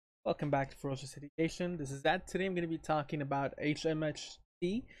Welcome back to Ferocious Education. This is Ed. Today I'm going to be talking about HMHC.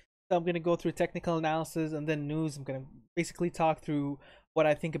 So I'm going to go through technical analysis and then news. I'm going to basically talk through what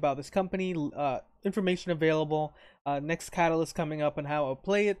I think about this company, information available, next catalyst coming up, and how I'll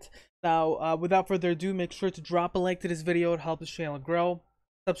play it. Now, without further ado, make sure to drop a like to this video to help this channel grow.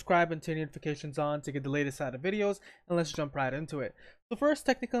 Subscribe and turn your notifications on to get the latest out of videos, and let's jump right into it. So first,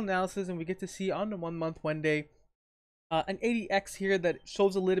 technical analysis, and we get to see on the 1 month, 1 day, an 80x here that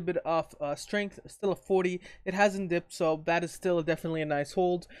shows a little bit of strength, still a 40. It hasn't dipped, so that is still definitely a nice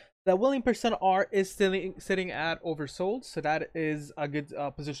hold. The willing percent R is still sitting at oversold, so that is a good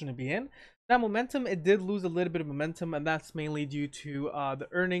position to be in. Now momentum, it did lose a little bit of momentum, and that's mainly due to the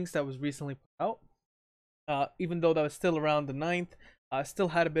earnings that was recently put out. Even though that was still around the 9th, still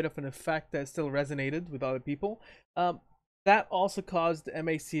had a bit of an effect that still resonated with other people. That also caused the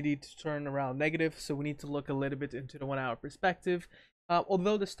MACD to turn around negative, so we need to look a little bit into the 1 hour perspective.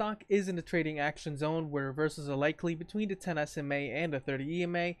 Although the stock is in the trading action zone where reversals are likely between the 10 SMA and the 30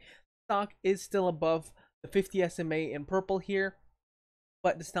 EMA, stock is still above the 50 SMA in purple here,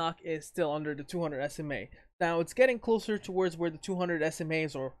 but the stock is still under the 200 SMA. Now it's getting closer towards where the 200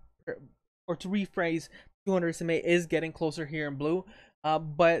 SMAs, or to rephrase, 200 SMA is getting closer here in blue,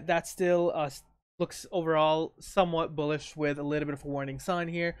 but that's still looks overall somewhat bullish with a little bit of a warning sign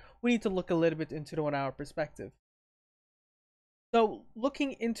here. We need to look a little bit into the 1 hour perspective. So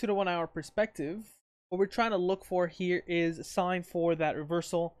looking into the 1 hour perspective, what we're trying to look for here is a sign for that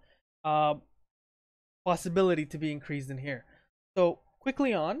reversal possibility to be increased in here. So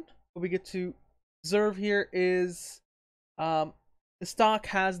quickly on, what we get to observe here is the stock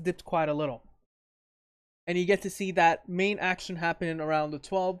has dipped quite a little. And you get to see that main action happening around the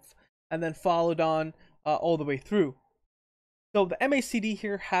 12th and then followed on all the way through. So the MACD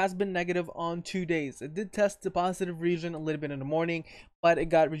here has been negative on 2 days. It did test the positive region a little bit in the morning, but it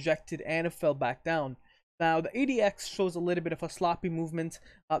got rejected and it fell back down. Now the ADX shows a little bit of a sloppy movement.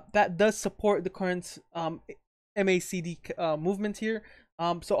 That does support the current MACD movement here.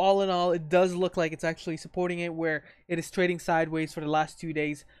 So all in all, it does look like it's actually supporting it, where it is trading sideways for the last 2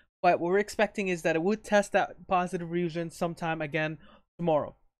 days. But what we're expecting is that it would test that positive region sometime again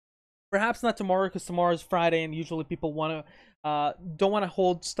tomorrow. Perhaps not tomorrow, because tomorrow is Friday and usually people don't want to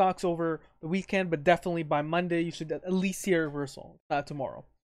hold stocks over the weekend, but definitely by Monday you should at least see a reversal tomorrow.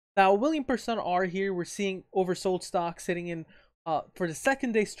 Now, willing percent R here, we're seeing oversold stocks sitting in for the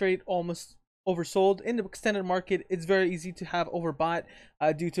second day straight, almost oversold. In the extended market, it's very easy to have overbought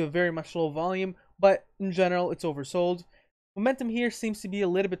due to a very much low volume, but in general it's oversold. Momentum here seems to be a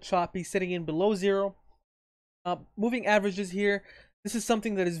little bit choppy, sitting in below zero. Moving averages here, this is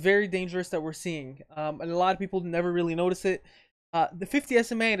something that is very dangerous that we're seeing, and a lot of people never really notice it. The 50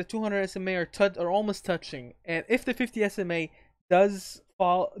 SMA and the 200 SMA are almost touching, and if the 50 SMA does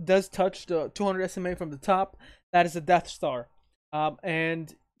touch the 200 SMA from the top, that is a death star.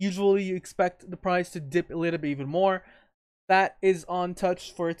 And usually you expect the price to dip a little bit even more. That is on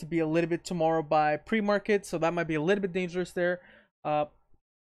touch for it to be a little bit tomorrow by pre-market, so that might be a little bit dangerous there.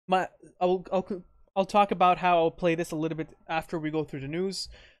 I'll talk about how I'll play this a little bit after we go through the news.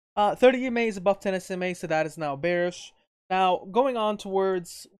 30 EMA is above 10 SMA, so that is now bearish. Now, going on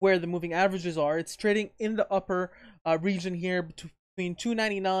towards where the moving averages are, it's trading in the upper region here between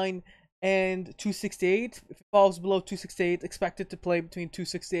 299 and 268. If it falls below 268, expect it to play between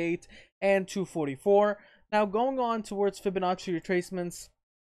 268 and 244. Now, going on towards Fibonacci retracements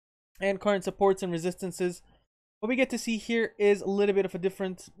and current supports and resistances, what we get to see here is a little bit of a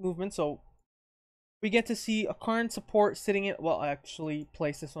different movement. So we get to see a current support sitting in, well, I actually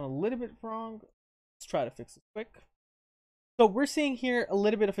placed this one a little bit wrong. Let's try to fix this quick. So we're seeing here a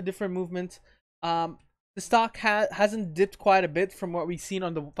little bit of a different movement. The stock hasn't dipped quite a bit from what we've seen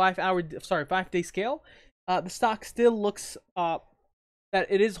on the 5-day scale. The stock still looks that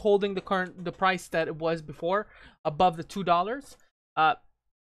it is holding the price that it was before, above the $2.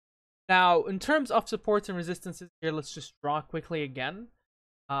 Now, in terms of supports and resistances here, let's just draw quickly again.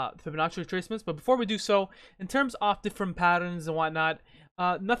 Fibonacci retracements, but before we do so, in terms of different patterns and whatnot,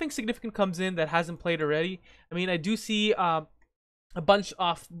 nothing significant comes in that hasn't played already. I mean, I do see a bunch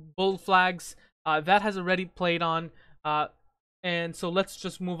of bull flags that has already played on, and so let's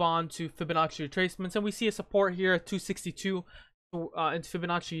just move on to Fibonacci retracements, and we see a support here at 262 into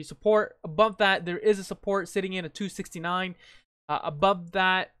Fibonacci support. Above that, there is a support sitting in at 269. Above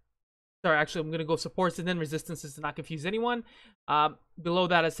that, sorry, actually, I'm going to go supports and then resistances to not confuse anyone. Below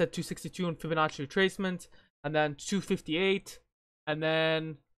that, I said 262 in Fibonacci retracement, and then 258, and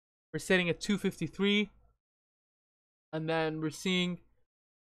then we're sitting at 253, and then we're seeing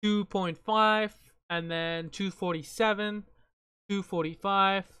 2.5, and then 247,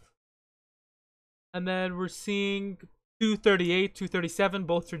 245, And then we're seeing 238, 237,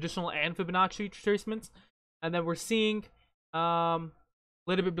 both traditional and Fibonacci retracements. And then we're seeing a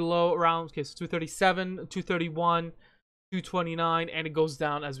little bit below around, okay, so 237, 231, 229, and it goes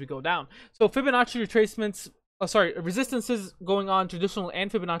down as we go down. So Fibonacci retracements, resistances going on, traditional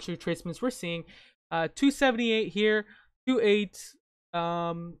and Fibonacci retracements, we're seeing 278 here, 28,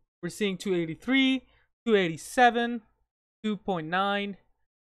 we're seeing 283, 287, 2.9.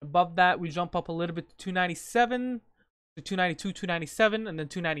 Above that, we jump up a little bit to 297, to 292, 297, and then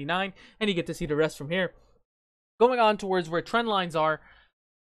 299, and you get to see the rest from here. Going on towards where trend lines are,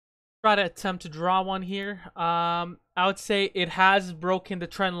 try to attempt to draw one here. I would say it has broken the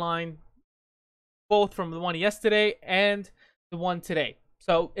trend line, both from the one yesterday and the one today.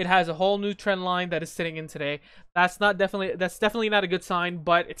 So it has a whole new trend line that is sitting in today. That's definitely not a good sign,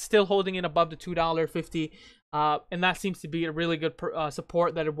 but it's still holding in above the $2.50, and that seems to be a really good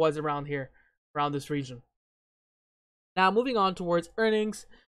support that it was around here, around this region. Now moving on towards earnings.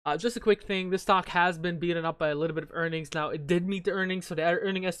 Just a quick thing, this stock has been beaten up by a little bit of earnings. Now, it did meet the earnings, so the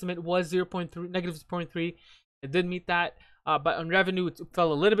earning estimate was negative 0.3. It did meet that, but on revenue, it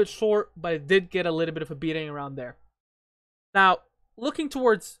fell a little bit short, but it did get a little bit of a beating around there. Now, looking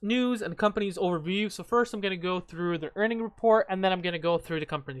towards news and company's overview, so first I'm going to go through the earning report, and then I'm going to go through the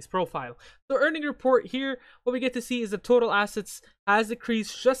company's profile. So earning report here, what we get to see is the total assets has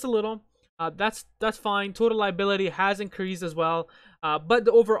decreased just a little. That's fine. Total liability has increased as well, but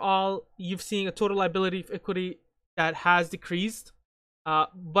the overall, you've seen a total liability of equity that has decreased.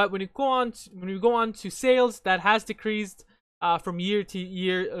 But when you go on to sales, that has decreased from year to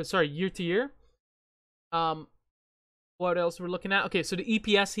year. Year to year. What else we're looking at? Okay, so the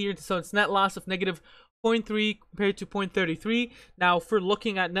EPS here, so it's net loss of negative 0.3 compared to 0.33. Now, if we're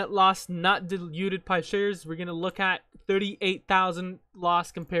looking at net loss not diluted by shares, we're gonna look at 38,000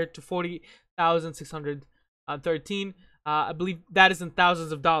 loss compared to 40,613. I believe that is in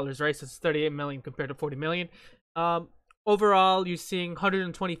thousands of dollars, right? So it's 38 million compared to 40 million. Overall, you're seeing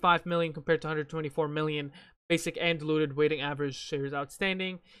 125 million compared to 124 million basic and diluted weighting average shares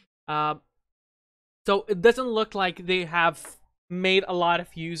outstanding. So it doesn't look like they have made a lot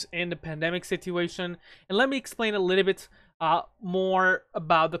of use in the pandemic situation. And let me explain a little bit more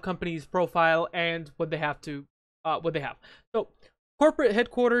about the company's profile and what they have. So corporate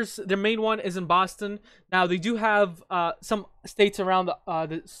headquarters, their main one is in Boston. Now they do have some states around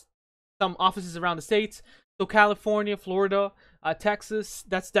some offices around the states. So California, Florida, Texas,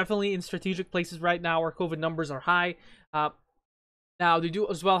 that's definitely in strategic places right now where COVID numbers are high. Now, they do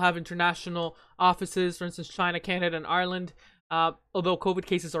as well have international offices, for instance, China, Canada, and Ireland. Although COVID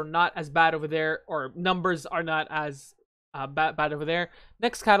cases are not as bad over there, or numbers are not as bad over there.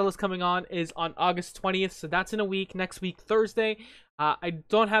 Next catalyst coming on is on August 20th, so that's in a week, next week, Thursday. I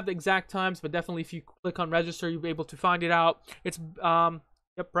don't have the exact times, but definitely if you click on register, you'll be able to find it out. It's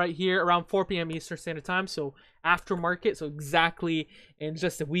right here around 4 p.m. Eastern Standard Time, so after market, so exactly in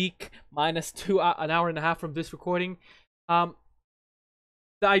just a week, minus an hour and a half from this recording. The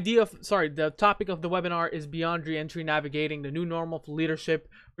topic of the webinar is Beyond Reentry, Navigating the New Normal for Leadership,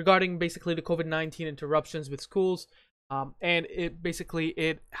 regarding basically the COVID-19 interruptions with schools. And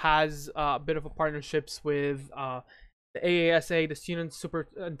it has a bit of a partnerships with the AASA, the Student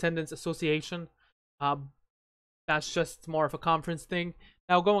Superintendents Association. That's just more of a conference thing.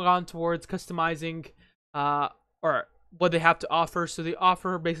 Now going on towards customizing or what they have to offer. So they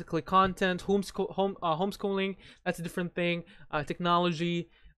offer basically content, homeschooling, that's a different thing, technology,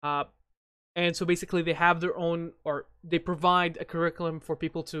 and so basically they have their own, or they provide a curriculum for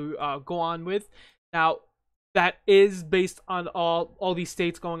people to go on with. Now that is based on all these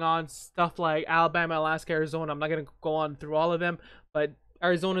states going on, stuff like Alabama, Alaska, Arizona. I'm not going to go on through all of them, but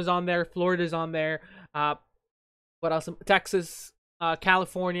Arizona's on there, Florida's on there, what else? Texas,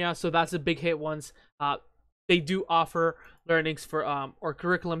 California, so that's the big hit ones. They do offer learnings for or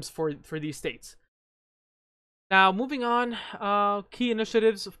curriculums for these states. Now moving on, key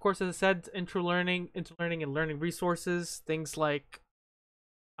initiatives, of course, as I said, intro learning and learning resources, things like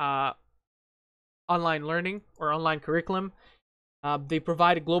online learning or online curriculum. They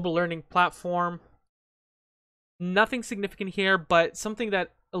provide a global learning platform. Nothing significant here, but something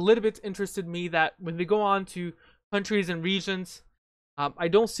that a little bit interested me, that when they go on to countries and regions, I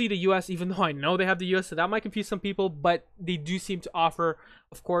don't see the US, even though I know they have the US, so that might confuse some people, but they do seem to offer,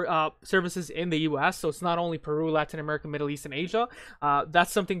 of course, services in the US, so it's not only Peru, Latin America, Middle East, and Asia.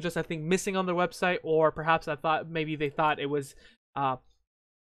 That's something just, I think, missing on their website, or perhaps maybe they thought it was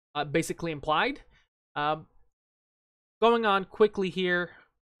basically implied. Going on quickly here,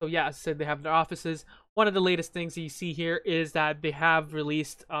 so yeah, as I said, they have their offices. one of the latest things you see here is that they have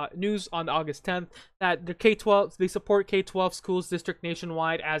released news on August 10th that the K-12, they support K-12 schools district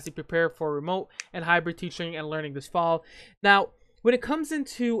nationwide as they prepare for remote and hybrid teaching and learning this fall. Now, when it comes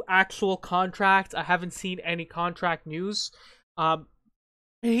into actual contracts, I haven't seen any contract news.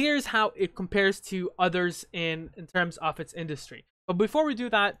 Here's how it compares to others in terms of its industry. But before we do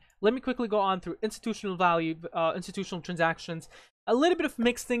that, let me quickly go on through institutional value, institutional transactions. A little bit of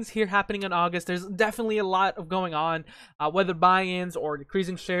mixed things here happening in August. There's definitely a lot of going on, whether buy-ins or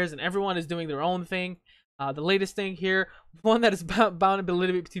decreasing shares, and everyone is doing their own thing. The latest thing here, one that is bound a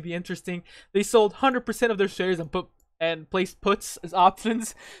little bit to be interesting, they sold 100% of their shares and placed puts as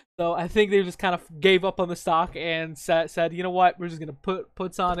options. So I think they just kind of gave up on the stock and said, you know what, we're just gonna put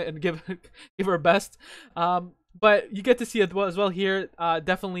puts on it and give our best. But you get to see it as well here.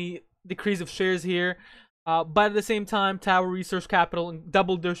 Definitely decrease of shares here. But at the same time, Tower Research Capital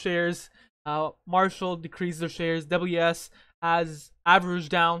doubled their shares. Marshall decreased their shares. WS has averaged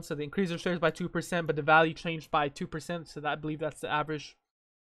down, so they increased their shares by 2%, but the value changed by 2%. So I believe that's the average.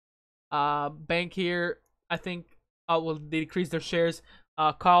 Bank here, I think, well, they decreased their shares.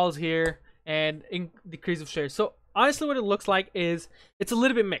 Calls here and decrease of shares. So honestly, what it looks like is it's a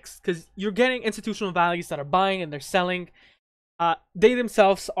little bit mixed because you're getting institutional values that are buying and they're selling. They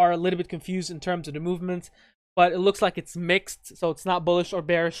themselves are a little bit confused in terms of the movement, but it looks like it's mixed, so it's not bullish or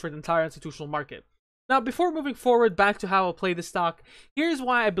bearish for the entire institutional market. Now, before moving forward back to how I'll play the stock, here's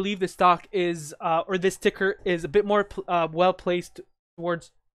why I believe this stock is, or this ticker is a bit more well placed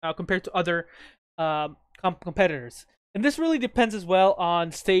towards compared to other competitors. And this really depends as well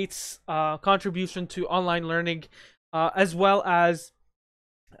on states' contribution to online learning, as well as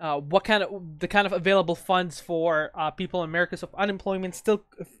the kind of available funds for people in America. So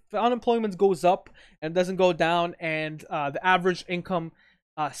if unemployment goes up and doesn't go down, and the average income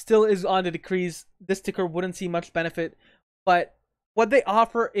still is on the decrease, this ticker wouldn't see much benefit. But what they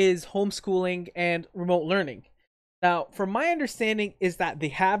offer is homeschooling and remote learning. Now, from my understanding, is that they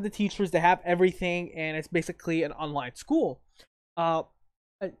have the teachers, they have everything, and it's basically an online school. So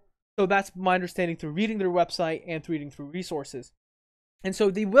that's my understanding through reading their website and through reading through resources. And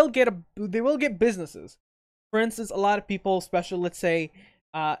so they will get businesses. For instance, a lot of people, especially let's say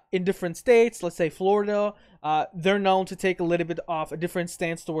in different states, let's say Florida, they're known to take a little bit of a different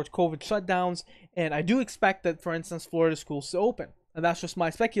stance towards COVID shutdowns. And I do expect that, for instance, Florida schools to open. And that's just my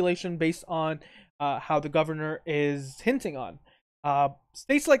speculation based on how the governor is hinting on.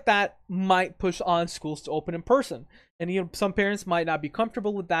 States like that might push on schools to open in person. And some parents might not be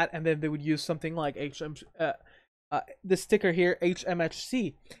comfortable with that, and then they would use something like this sticker here,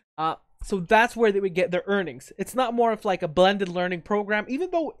 HMHC. So that's where they would get their earnings. It's not more of like a blended learning program,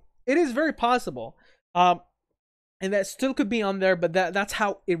 even though it is very possible. And that still could be on there, but that's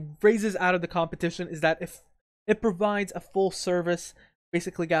how it raises out of the competition, is that if it provides a full service,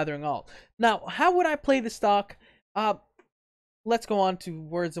 basically gathering all. Now, how would I play the stock? Let's go on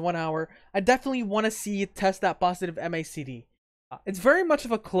towards the 1 hour. I definitely want to see it test that positive MACD. It's very much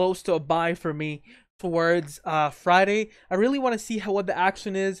of a close to a buy for me towards Friday. I really want to see what the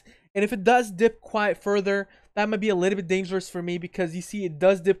action is, and if it does dip quite further, that might be a little bit dangerous for me, because you see it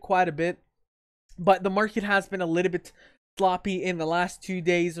does dip quite a bit, but the market has been a little bit sloppy in the last 2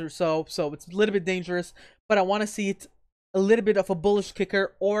 days or so, so it's a little bit dangerous. But I want to see it a little bit of a bullish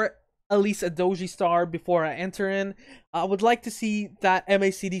kicker, or at least a doji star before I enter in. I would like to see that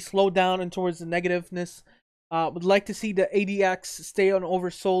MACD slow down and towards the negativeness. Would like to see the ADX stay on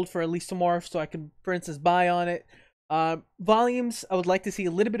oversold for at least tomorrow, so I can, for instance, buy on it. Volumes, I would like to see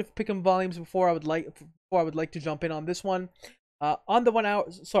a little bit of pick in volumes before I would like to jump in on this one. On the 1 hour,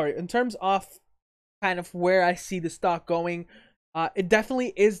 sorry, in terms of kind of where I see the stock going, it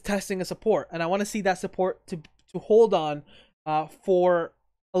definitely is testing a support, and I want to see that support to hold on for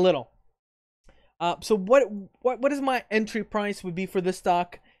a little. So what is my entry price would be for this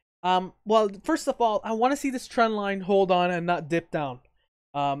stock? Well, first of all, I want to see this trend line hold on and not dip down.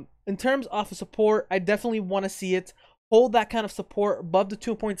 In terms of support, I definitely want to see it hold that kind of support above the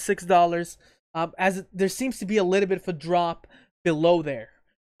 $2.6, as there seems to be a little bit of a drop below there.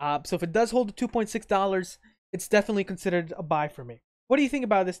 So if it does hold the $2.6, it's definitely considered a buy for me. What do you think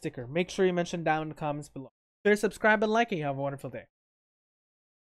about this ticker? Make sure you mention down in the comments below. Share, subscribe, and like, and you have a wonderful day.